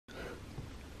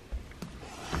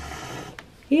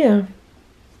Here.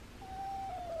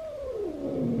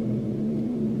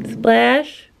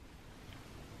 Splash.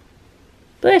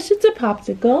 Splash, it's a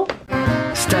popsicle.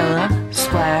 Stella,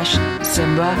 Splash,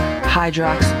 Simba,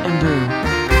 Hydrox, and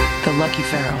Boo, the Lucky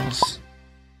Ferals.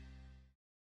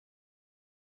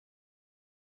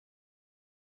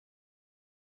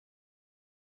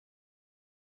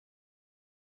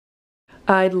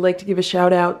 I'd like to give a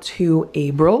shout out to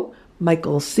April,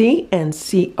 Michael C., and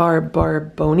C.R.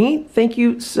 Barboni. Thank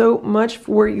you so much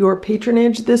for your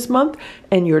patronage this month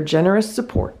and your generous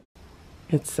support.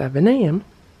 It's 7 a.m.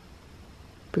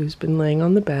 Boo's been laying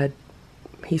on the bed.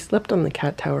 He slept on the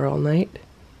cat tower all night.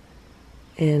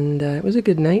 And it was a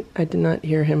good night. I did not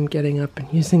hear him getting up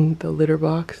and using the litter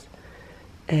box.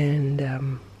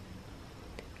 And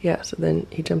yeah, so then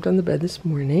he jumped on the bed this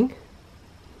morning.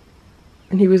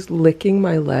 And he was licking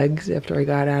my legs after I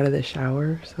got out of the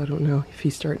shower. So I don't know if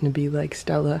he's starting to be like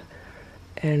Stella.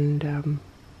 And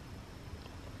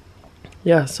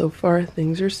yeah, so far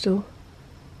things are still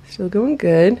going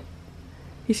good.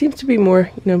 He seems to be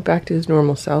more, back to his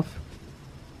normal self.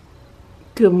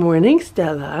 Good morning,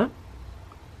 Stella.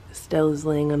 Stella's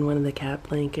laying on one of the cat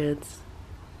blankets.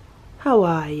 How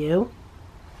are you?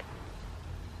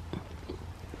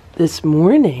 This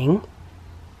morning,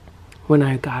 when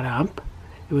I got up,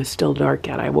 it was still dark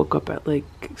out. I woke up at like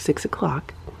 6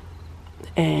 o'clock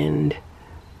and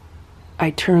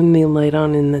I turned the light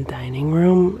on in the dining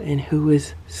room, and who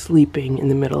was sleeping in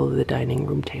the middle of the dining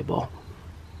room table?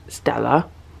 Stella.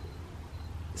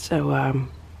 So,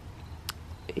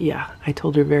 yeah, I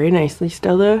told her very nicely,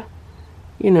 Stella,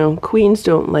 queens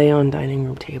don't lay on dining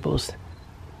room tables.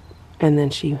 And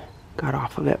then she got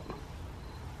off of it.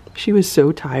 She was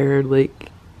so tired,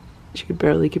 like, she could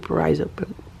barely keep her eyes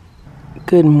open.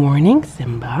 Good morning,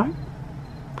 Simba.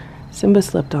 Simba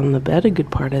slept on the bed a good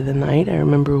part of the night. I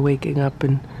remember waking up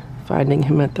and finding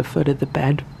him at the foot of the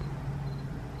bed.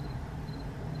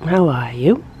 How are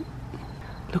you?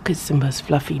 Look at Simba's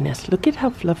fluffiness. Look at how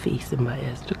fluffy Simba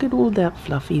is. Look at all that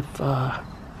fluffy fur.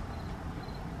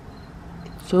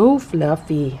 So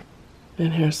fluffy.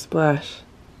 And here's Splash.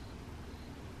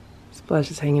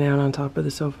 Splash is hanging out on top of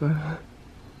the sofa.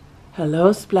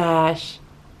 Hello, Splash.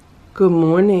 Good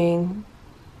morning.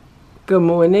 Good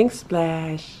morning,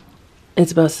 Splash.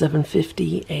 It's about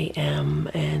 7:50 a.m.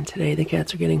 and today the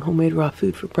cats are getting homemade raw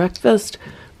food for breakfast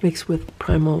mixed with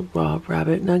primal raw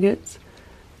rabbit nuggets.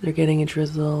 They're getting a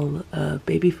drizzle of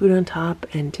baby food on top,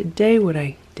 and today what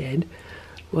I did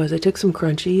was I took some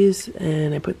crunchies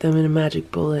and I put them in a magic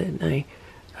bullet, and I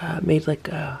made like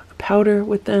a powder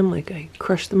with them, like I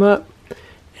crushed them up,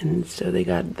 and so they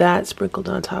got that sprinkled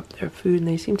on top of their food, and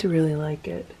they seem to really like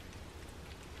it.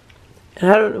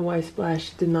 And I don't know why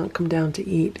Splash did not come down to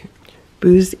eat.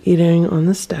 Boo's eating on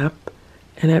the step,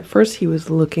 and at first he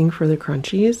was looking for the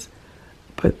crunchies,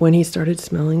 but when he started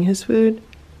smelling his food,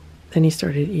 then he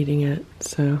started eating it.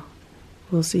 So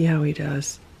we'll see how he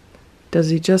does. Does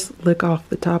he just lick off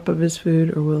the top of his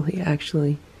food, or will he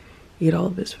actually eat all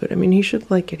of his food? I mean, he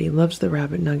should like it. He loves the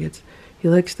rabbit nuggets. He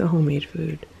likes the homemade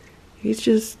food.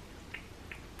 He's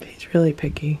really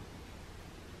picky.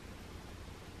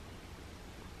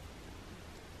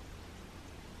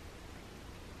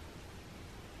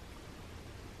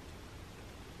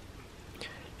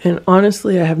 And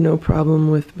honestly, I have no problem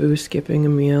with Boo skipping a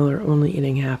meal or only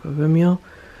eating half of a meal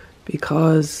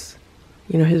because,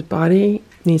 his body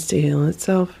needs to heal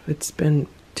itself. It's been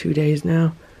 2 days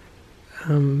now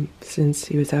since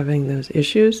he was having those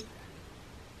issues.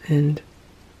 And,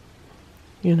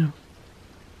 it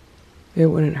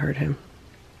wouldn't hurt him.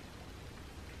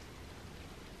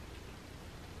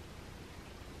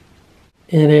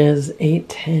 It is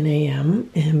 8:10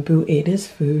 a.m. and Boo ate his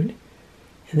food.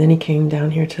 And then he came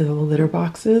down here to the litter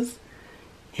boxes,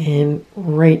 and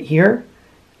right here,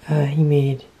 he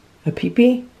made a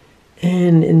pee-pee,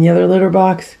 and in the other litter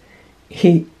box,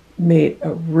 he made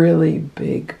a really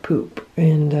big poop,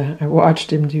 and I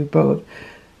watched him do both.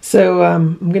 So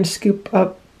I'm going to scoop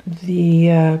up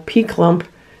the pee clump,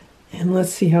 and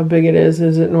let's see how big it is.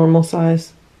 Is it normal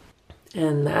size?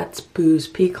 And that's Boo's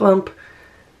pee clump,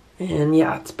 and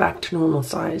yeah, it's back to normal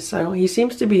size. So he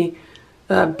seems to be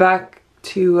back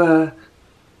to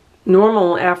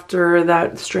normal after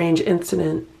that strange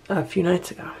incident a few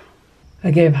nights ago. I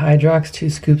gave Hydrox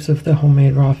 2 scoops of the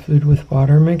homemade raw food with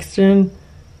water mixed in,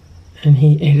 and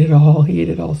he ate it all. He ate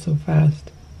it all so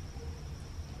fast.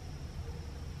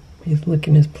 He's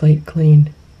licking his plate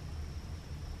clean.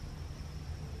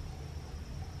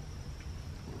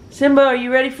 Simba, are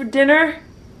you ready for dinner?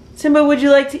 Simba, would you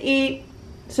like to eat?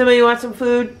 Simba, you want some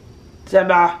food?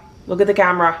 Simba, look at the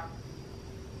camera.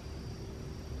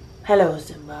 Hello,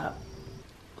 Simba.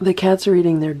 The cats are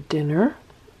eating their dinner.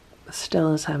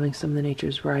 Stella's having some of the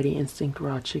Nature's Variety Instinct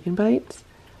raw chicken bites.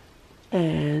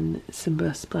 And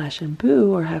Simba, Splash, and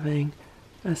Boo are having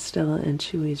a Stella and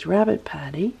Chewy's rabbit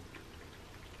patty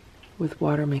with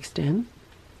water mixed in.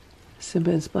 Simba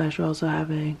and Splash are also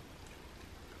having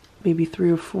maybe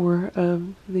 3 or 4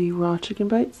 of the raw chicken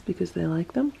bites because they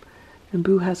like them. And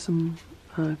Boo has some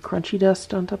crunchy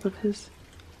dust on top of his.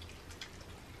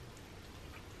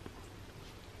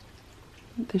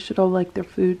 They should all like their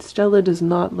food. Stella does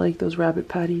not like those rabbit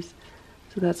patties,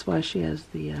 so that's why she has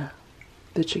the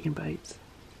chicken bites.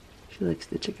 She likes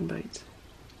the chicken bites.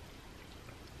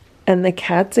 And the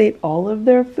cats ate all of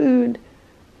their food.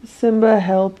 Simba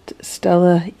helped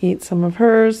Stella eat some of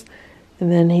hers,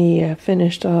 and then he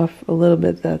finished off a little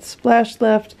bit that Splash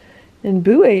left, and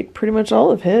Boo ate pretty much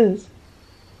all of his.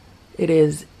 It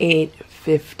is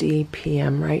 8:50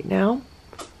 p.m. right now,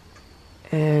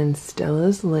 and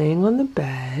Stella's laying on the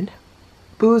bed.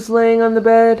 Boo's laying on the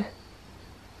bed.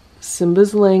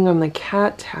 Simba's laying on the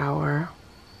cat tower.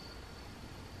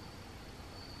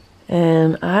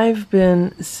 And I've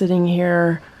been sitting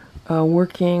here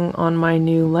working on my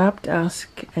new lap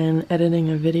desk and editing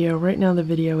a video. Right now the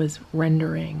video is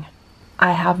rendering.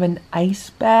 I have an ice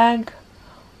bag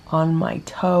on my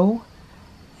toe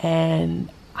and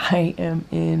I am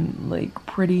in like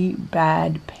pretty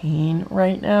bad pain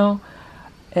right now,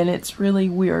 and it's really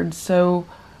weird. So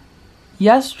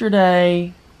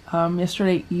yesterday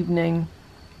evening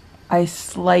I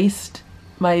sliced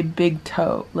my big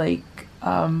toe. Like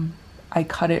I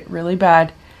cut it really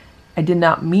bad. I did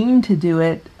not mean to do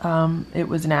it. It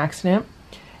was an accident.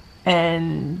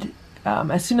 And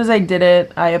as soon as I did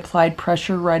it, I applied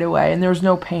pressure right away, and there was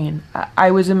no pain.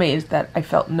 I was amazed that I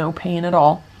felt no pain at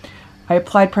all. I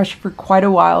applied pressure for quite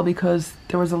a while because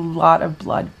there was a lot of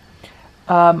blood.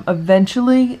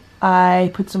 Eventually,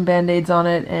 I put some band-aids on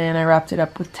it and I wrapped it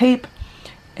up with tape,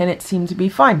 and it seemed to be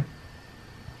fine.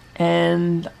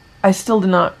 And I still did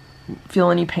not feel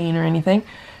any pain or anything.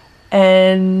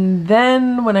 And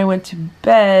then when I went to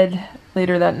bed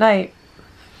later that night,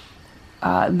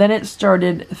 then it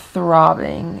started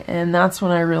throbbing, and that's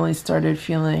when I really started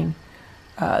feeling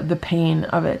the pain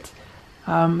of it.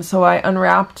 So I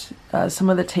unwrapped some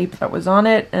of the tape that was on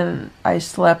it, and I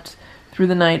slept through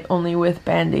the night only with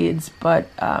band-aids, but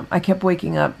I kept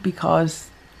waking up because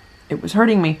it was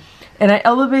hurting me. And I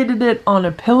elevated it on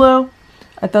a pillow.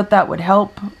 I thought that would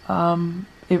help.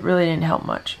 It really didn't help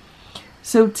much.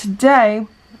 So today,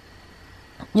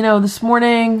 you know, this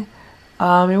morning,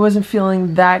 it wasn't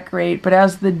feeling that great, but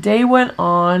as the day went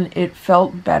on, it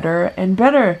felt better and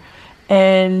better.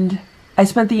 And I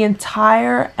spent the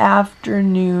entire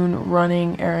afternoon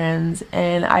running errands,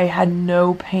 and I had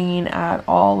no pain at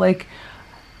all. Like,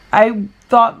 I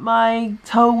thought my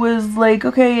toe was like,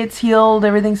 okay, it's healed,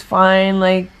 everything's fine.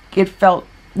 Like, it felt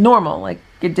normal. Like,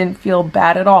 it didn't feel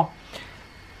bad at all.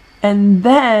 And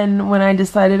then when I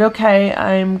decided, okay,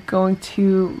 I'm going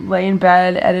to lay in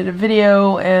bed, edit a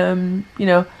video, and, you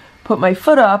know, put my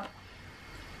foot up,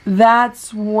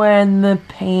 that's when the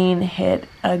pain hit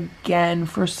again.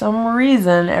 For some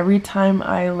reason, every time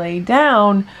I lay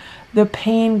down, the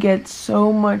pain gets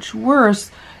so much worse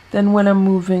than when I'm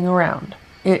moving around.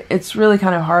 It's really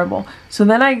kind of horrible. So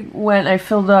then I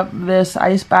filled up this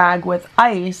ice bag with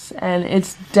ice, and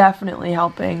it's definitely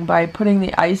helping by putting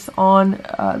the ice on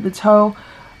the toe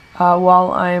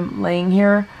while I'm laying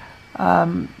here.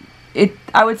 I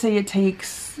would say it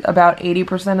takes about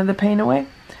 80% of the pain away.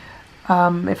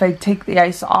 If I take the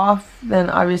ice off, then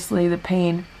obviously the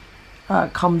pain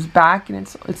comes back, and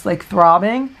it's like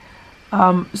throbbing.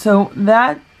 So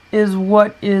that is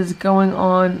what is going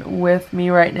on with me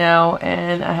right now,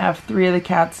 and I have 3 of the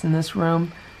cats in this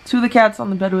room. 2 of the cats on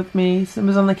the bed with me,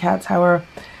 Simba's on the cat tower,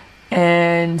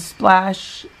 and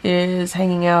Splash is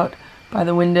hanging out by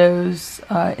the windows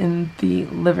in the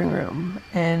living room.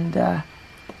 And yeah,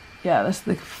 that's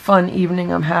the fun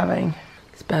evening I'm having.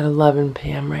 It's about 11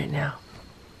 p.m. right now.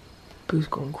 Boo's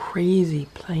going crazy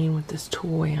playing with this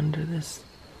toy under this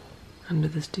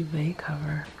duvet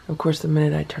cover. Of course, the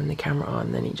minute I turn the camera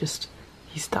on, then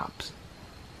he stops.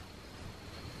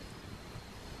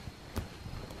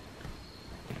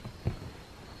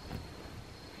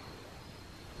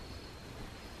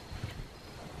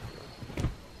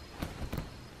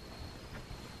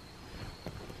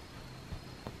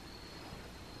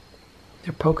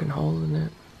 They're poking holes in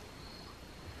it.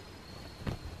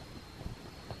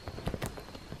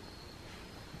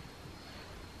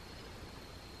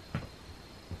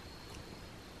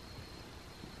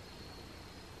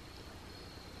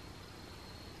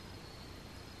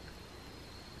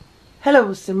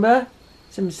 Hello, Simba.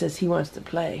 Simba says he wants to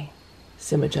play.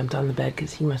 Simba jumped on the bed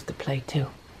because he wants to play too.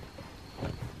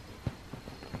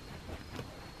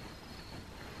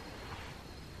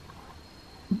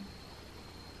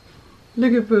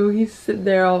 Look at Boo, he's sitting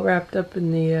there all wrapped up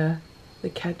in the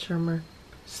cat charmer.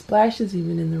 Splash is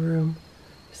even in the room.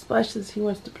 Splash says he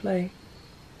wants to play.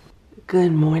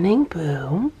 Good morning,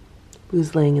 Boo.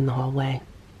 Boo's laying in the hallway.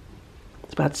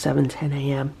 It's about 7:10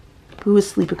 a.m. Boo was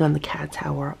sleeping on the cat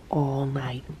tower all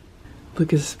night.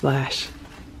 Look at Splash.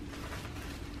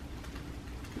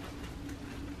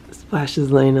 Splash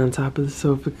is laying on top of the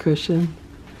sofa cushion.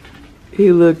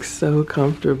 He looks so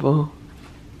comfortable.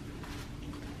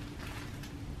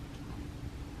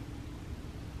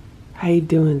 How you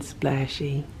doing,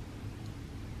 Splashy?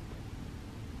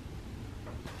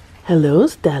 Hello,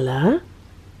 Stella.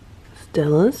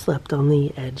 Stella slept on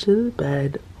the edge of the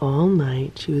bed all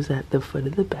night. She was at the foot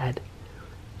of the bed.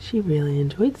 She really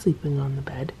enjoyed sleeping on the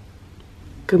bed.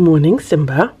 Good morning,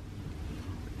 Simba.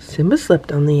 Simba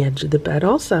slept on the edge of the bed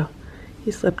also.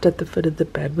 He slept at the foot of the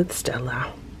bed with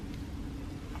Stella.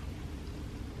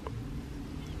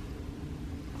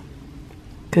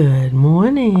 Good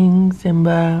morning,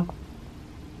 Simba.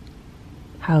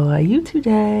 How are you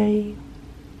today?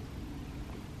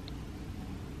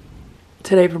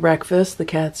 Today for breakfast, the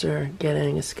cats are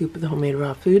getting a scoop of the homemade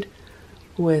raw food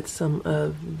with some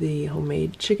of the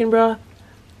homemade chicken broth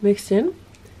mixed in.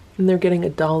 And they're getting a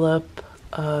dollop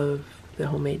of the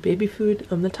homemade baby food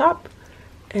on the top.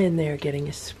 And they're getting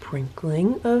a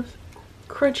sprinkling of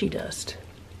crunchy dust.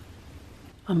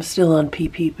 I'm still on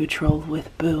PP patrol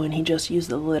with Boo, and he just used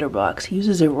the litter box. He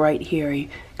uses it right here. He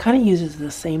kind of uses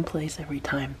the same place every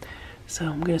time. So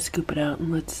I'm going to scoop it out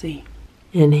and let's see.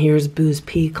 And here's Boo's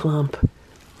pee clump.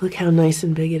 Look how nice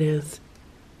and big it is.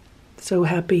 So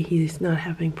happy he's not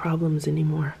having problems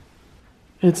anymore.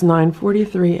 It's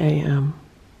 9:43 a.m.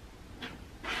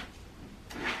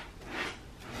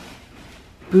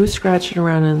 Boo's scratching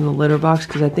around in the litter box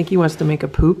because I think he wants to make a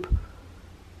poop.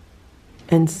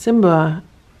 And Simba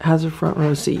has a front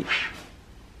row seat.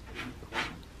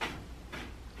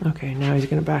 Okay, now he's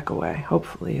going to back away.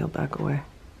 Hopefully he'll back away.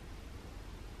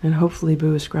 And hopefully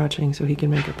Boo is scratching so he can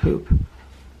make a poop.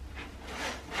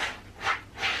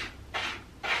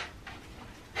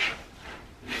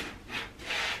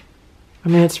 I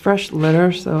mean, it's fresh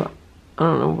litter, so I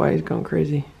don't know why he's going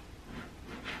crazy.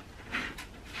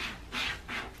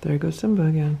 There goes Simba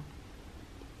again.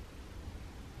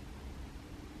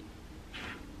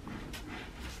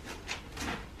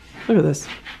 Look at this.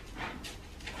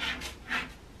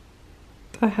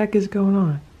 What the heck is going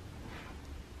on?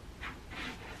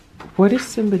 What is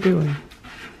Simba doing?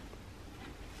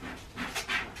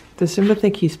 Does Simba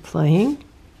think he's playing?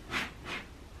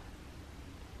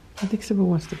 I think Simba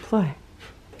wants to play.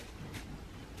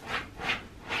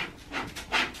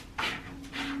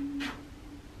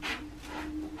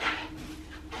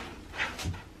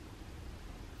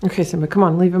 Okay, Simba, come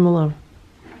on, leave him alone.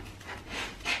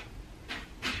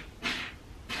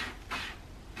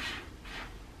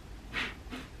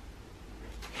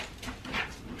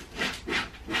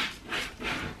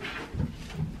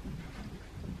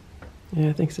 Yeah,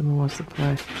 I think Simba wants to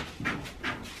play.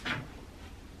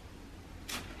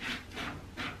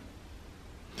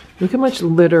 Look how much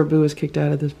litter Boo has kicked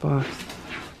out of this box.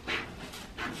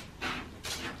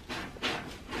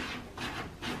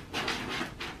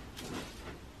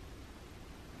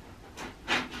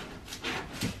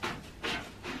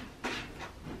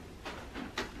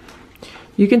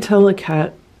 You can tell a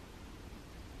cat.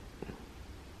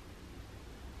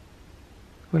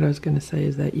 What I was going to say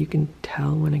is that you can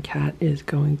tell when a cat is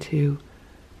going to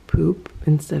poop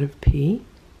instead of pee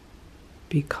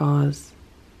because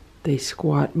they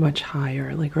squat much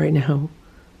higher. Like right now,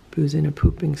 Boo's in a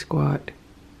pooping squat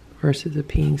versus a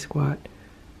peeing squat.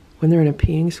 When they're in a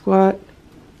peeing squat,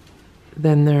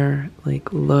 then they're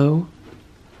like low,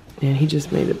 and he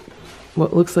just made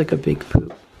what looks like a big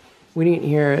poop. We didn't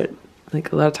hear it.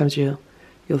 Like a lot of times you'll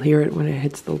hear it when it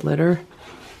hits the litter.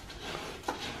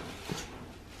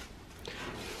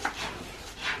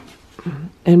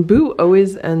 And Boo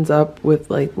always ends up with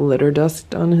like litter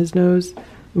dust on his nose. I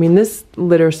mean, this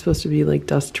litter is supposed to be like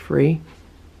dust free,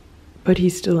 but he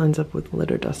still ends up with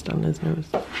litter dust on his nose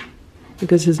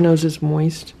because his nose is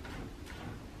moist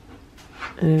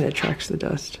and it attracts the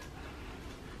dust.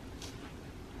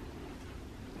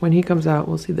 When he comes out,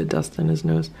 we'll see the dust on his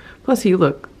nose. Plus,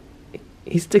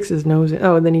 he sticks his nose in.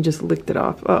 Oh, and then he just licked it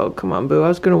off. Oh, come on, Boo. I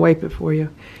was going to wipe it for you.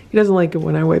 He doesn't like it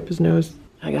when I wipe his nose.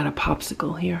 I got a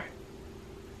popsicle here.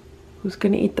 Who's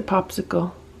going to eat the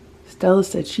popsicle? Stella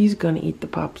said she's going to eat the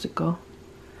popsicle.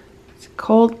 It's a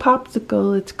cold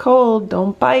popsicle. It's cold.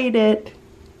 Don't bite it.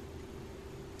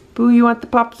 Boo, you want the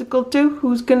popsicle too?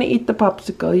 Who's gonna eat the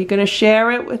popsicle? You gonna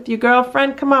share it with your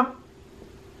girlfriend? Come on.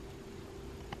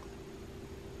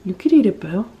 You could eat it,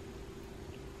 Boo.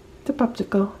 The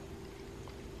popsicle.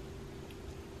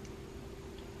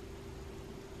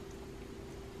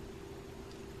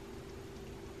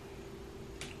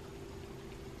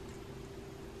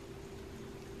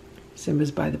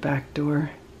 Simba's by the back door.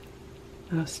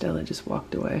 Oh, Stella just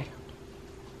walked away.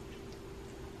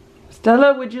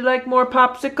 Stella, would you like more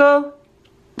popsicle?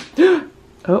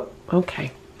 Oh,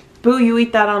 okay. Boo, you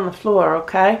eat that on the floor,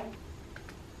 okay?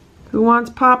 Who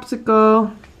wants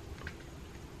popsicle?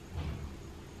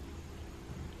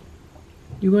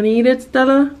 You want to eat it,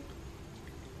 Stella?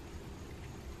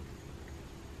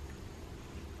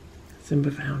 Simba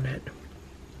found it.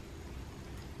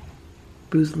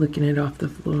 Boo's licking it off the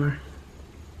floor.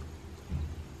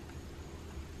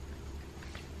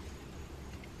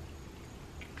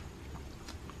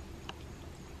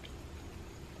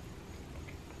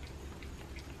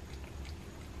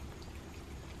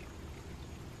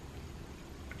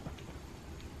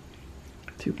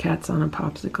 Two cats on a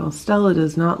popsicle. Stella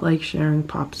does not like sharing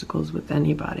popsicles with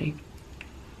anybody.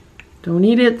 Don't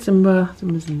eat it, Simba.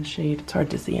 Simba's in the shade. It's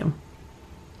hard to see him.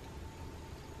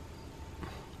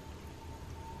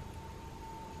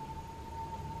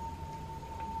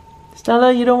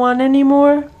 Stella, you don't want any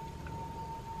more?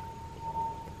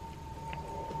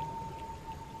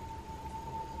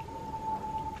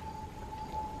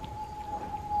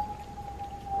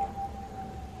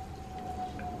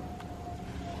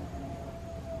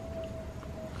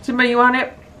 Simba, you want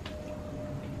it?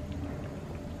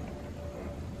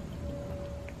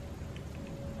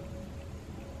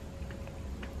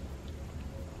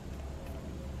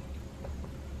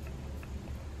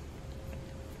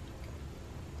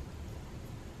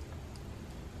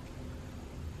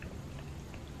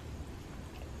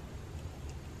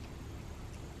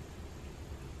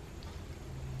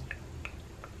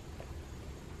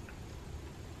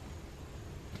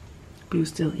 Boo's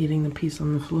still eating the piece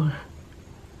on the floor.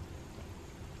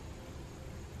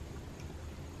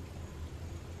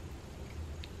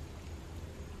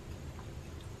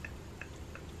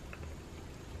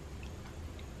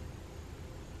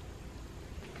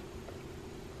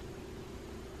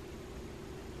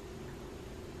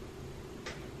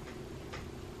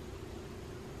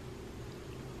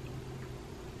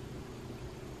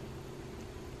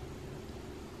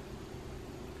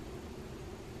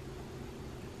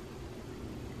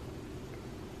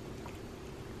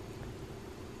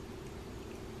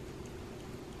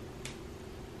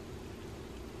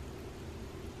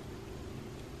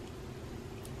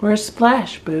 Where's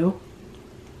Splash, Boo?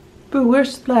 Boo,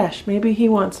 where's Splash? Maybe he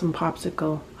wants some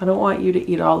popsicle. I don't want you to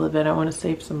eat all of it. I want to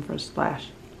save some for Splash.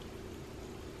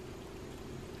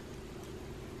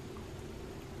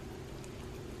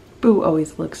 Boo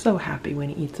always looks so happy when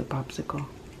he eats a popsicle.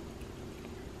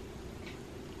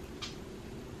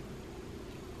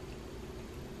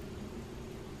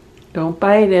 Don't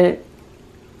bite it.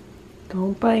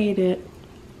 Don't bite it.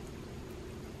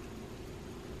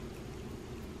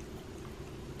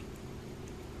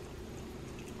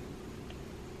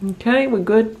 Okay, we're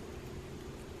good.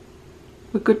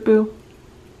 We're good, Boo.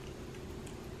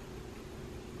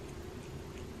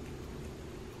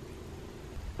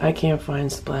 I can't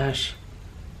find Splash.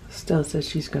 Stella says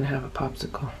she's gonna have a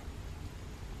popsicle.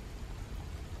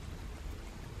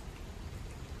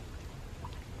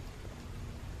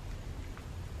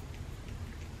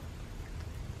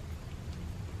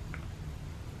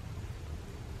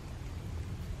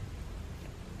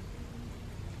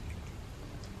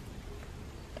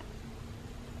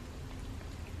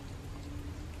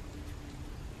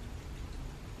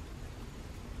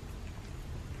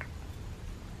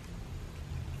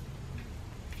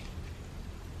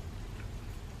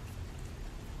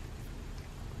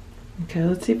 Okay,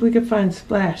 let's see if we can find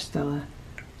Splash, Stella.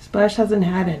 Splash hasn't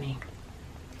had any.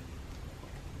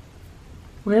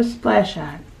 Where's Splash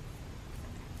at?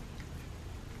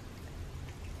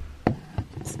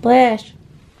 Splash.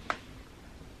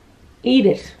 Eat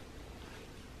it.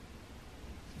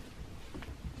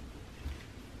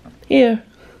 Here.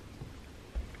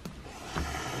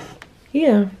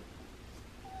 Here.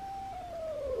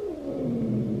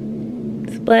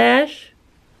 Splash.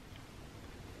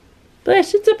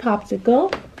 Splash, it's a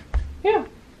popsicle. Yeah.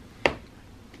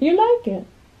 You like it.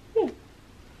 Yeah.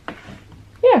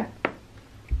 Yeah.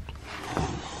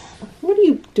 What are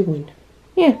you doing?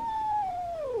 Yeah.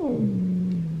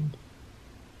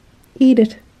 Eat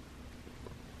it.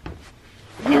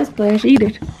 Yeah, Splash, eat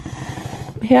it.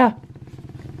 Yeah.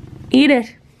 Eat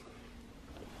it.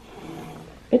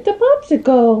 It's a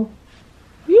popsicle.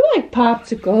 You like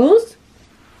popsicles.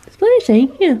 Splashy,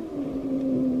 here.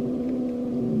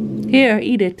 Here,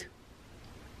 eat it.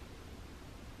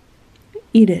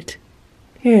 Eat it.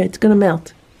 Here, it's gonna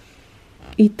melt.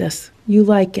 Eat this. You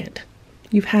like it.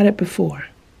 You've had it before.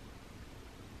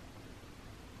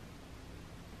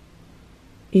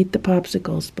 Eat the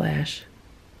popsicle, Splash.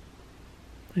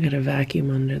 I got a vacuum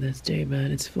under this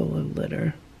daybed. It's full of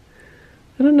litter.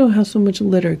 I don't know how so much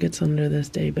litter gets under this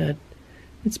daybed.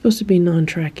 It's supposed to be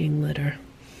non-tracking litter.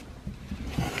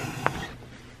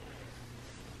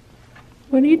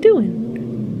 What are you doing?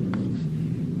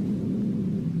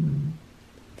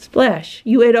 Splash,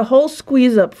 you ate a whole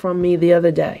squeeze up from me the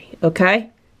other day, okay?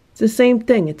 It's the same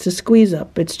thing. It's a squeeze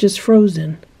up. It's just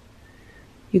frozen.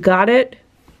 You got it?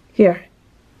 Here.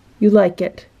 You like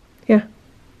it. Here.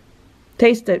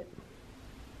 Taste it.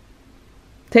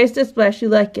 Taste it, Splash. You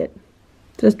like it.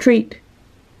 It's a treat.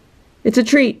 It's a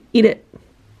treat. Eat it.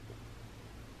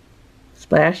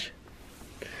 Splash.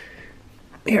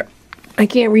 Here. I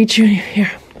can't reach you.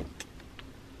 Here.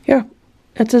 Here.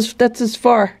 That's as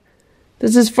far.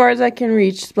 That's as far as I can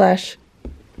reach, Splash.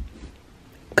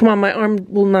 Come on, my arm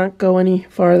will not go any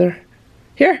farther.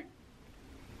 Here.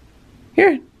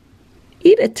 Here.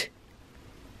 Eat it.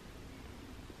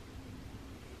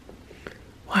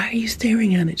 Why are you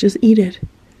staring at it? Just eat it.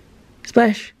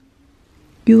 Splash.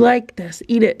 You like this.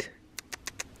 Eat it.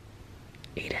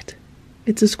 Eat it.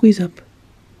 It's a squeeze up.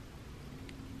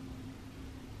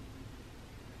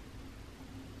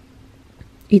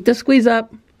 Eat the squeeze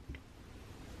up.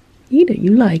 Eat it.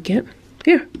 You like it.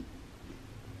 Here.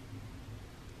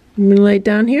 I'm going to lay it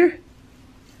down here.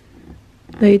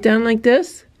 Lay it down like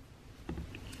this.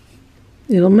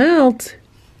 It'll melt.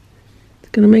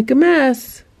 It's going to make a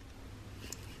mess.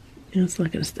 And it's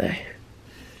not going to stay.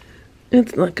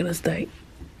 It's not going to stay.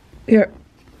 Here.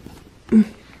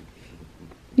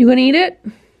 You going to eat it?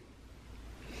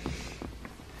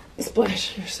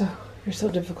 Splash, you're so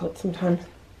difficult sometimes.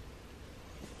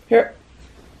 Here.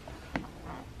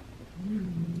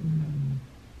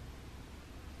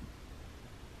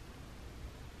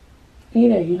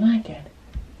 Eat it, you like it.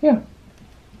 Here.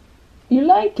 You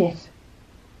like it.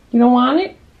 You don't want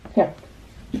it? Here.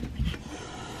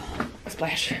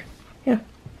 Splash. Here.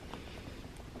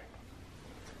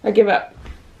 I give up.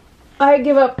 I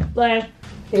give up, Splash.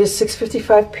 It is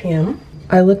 6:55 p.m.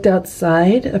 I looked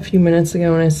outside a few minutes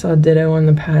ago and I saw Ditto on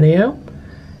the patio.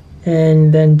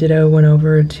 And then Ditto went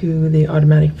over to the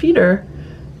automatic feeder.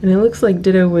 And it looks like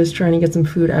Ditto was trying to get some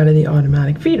food out of the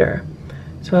automatic feeder.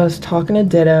 So I was talking to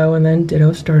Ditto and then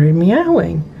Ditto started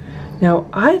meowing. Now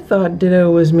I thought Ditto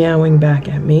was meowing back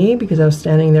at me because I was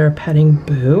standing there petting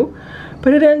Boo.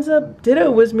 But it ends up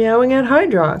Ditto was meowing at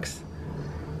Hydrox.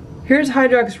 Here's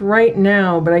Hydrox right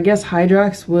now, but I guess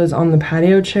Hydrox was on the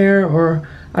patio chair, or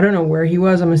I don't know where he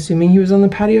was. I'm assuming he was on the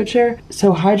patio chair.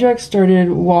 So Hydrox started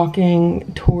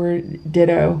walking toward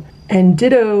Ditto, and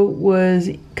Ditto was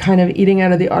kind of eating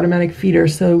out of the automatic feeder.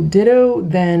 So Ditto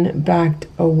then backed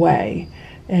away,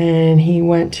 and he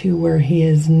went to where he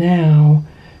is now.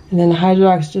 And then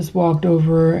Hydrox just walked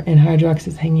over, and Hydrox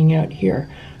is hanging out here.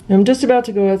 And I'm just about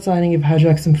to go outside and give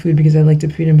Hydrox some food because I like to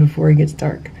feed him before it gets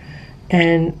dark.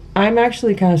 And I'm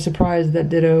actually kind of surprised that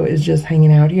Ditto is just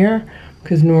hanging out here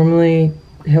because normally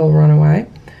he'll run away.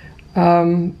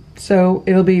 So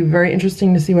it'll be very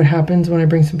interesting to see what happens when I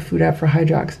bring some food out for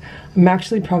Hydrox. I'm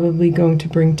actually probably going to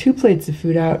bring 2 plates of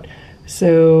food out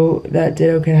so that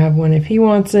Ditto can have one if he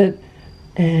wants it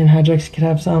and Hydrox can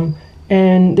have some.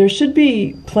 And there should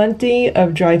be plenty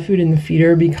of dry food in the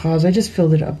feeder because I just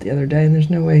filled it up the other day and there's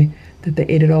no way that they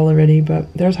ate it all already.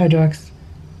 But there's Hydrox.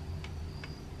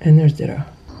 And there's Ditto.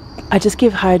 I just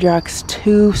gave Hydrox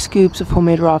 2 scoops of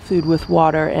homemade raw food with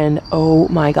water and oh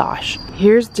my gosh.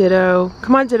 Here's Ditto.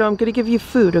 Come on, Ditto, I'm gonna give you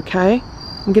food, okay?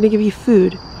 I'm gonna give you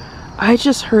food. I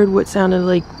just heard what sounded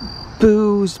like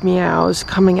Boo's meows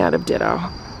coming out of Ditto.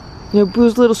 You know,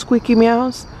 Boo's little squeaky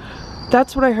meows?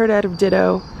 That's what I heard out of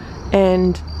Ditto.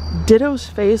 And Ditto's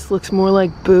face looks more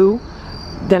like Boo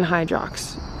than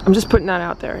Hydrox. I'm just putting that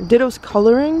out there. Ditto's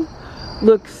coloring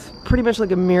looks pretty much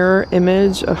like a mirror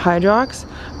image of Hydrox,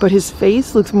 but his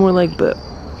face looks more like Boo.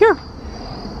 Here.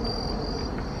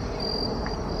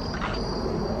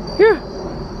 Here.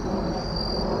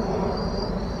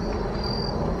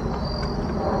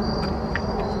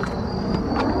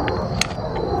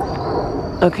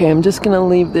 Okay, I'm just gonna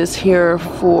leave this here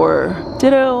for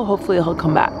Ditto. Hopefully he'll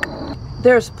come back.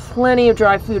 There's plenty of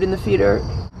dry food in the feeder.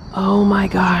 Oh my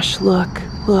gosh, look,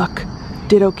 look.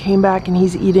 Ditto came back and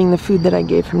he's eating the food that I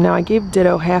gave him. Now I gave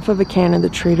Ditto half of a can of the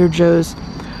Trader Joe's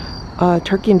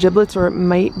turkey and giblets, or it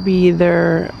might be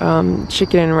their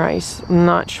chicken and rice. I'm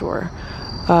not sure.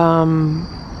 But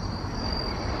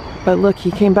look,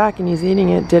 he came back and he's eating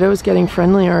it. Ditto's getting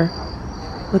friendlier.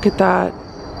 Look at that.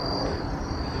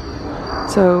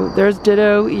 So there's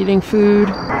Ditto eating food,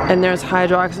 and there's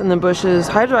Hydrox in the bushes.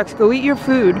 Hydrox, go eat your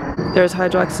food. There's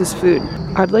Hydrox's food.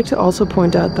 I'd like to also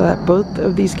point out that both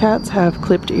of these cats have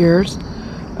clipped ears.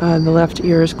 The left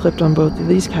ear is clipped on both of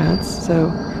these cats,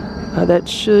 so that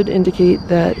should indicate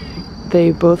that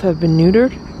they both have been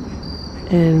neutered,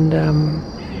 and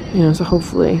you know, so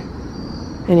hopefully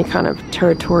any kind of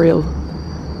territorial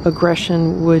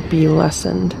aggression would be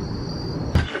lessened.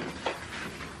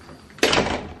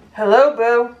 Hello,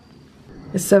 Boo.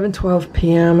 It's 7:12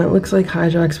 p.m. It looks like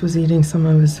Hydrox was eating some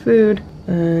of his food,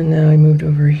 and now I moved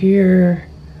over here.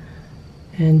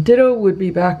 And Ditto would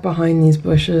be back behind these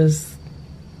bushes,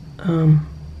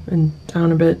 and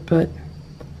down a bit, but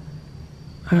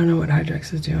I don't know what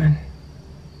Hydrox is doing.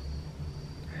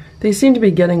 They seem to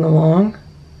be getting along,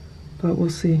 but we'll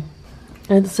see.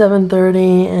 It's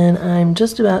 7:30 and I'm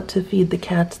just about to feed the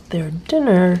cats their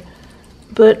dinner.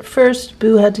 But first,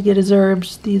 Boo had to get his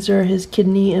herbs. These are his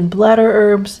kidney and bladder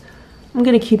herbs. I'm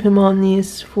gonna keep him on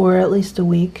these for at least a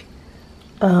week.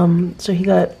 So he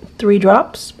got 3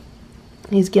 drops.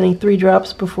 He's getting 3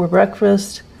 drops before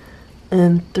breakfast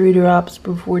and 3 drops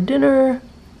before dinner.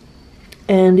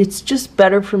 And it's just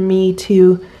better for me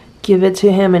to give it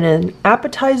to him in an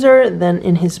appetizer than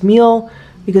in his meal,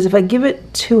 because if I give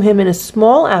it to him in a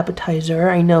small appetizer,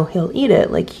 I know he'll eat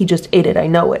it. Like, he just ate it, I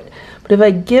know it. But if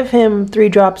I give him 3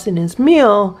 drops in his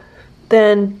meal,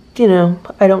 then, you know,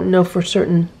 I don't know for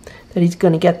certain that he's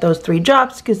going to get those 3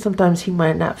 drops, because sometimes he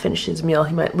might not finish his meal.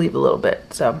 He might leave a little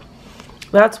bit. So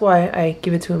that's why I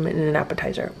give it to him in an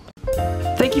appetizer.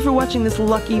 Thank you for watching this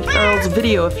Lucky Ferals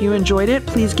video. If you enjoyed it,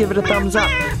 please give it a thumbs up.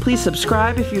 Please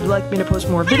subscribe if you'd like me to post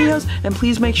more videos, and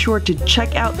please make sure to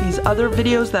check out these other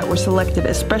videos that were selected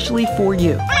especially for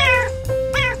you.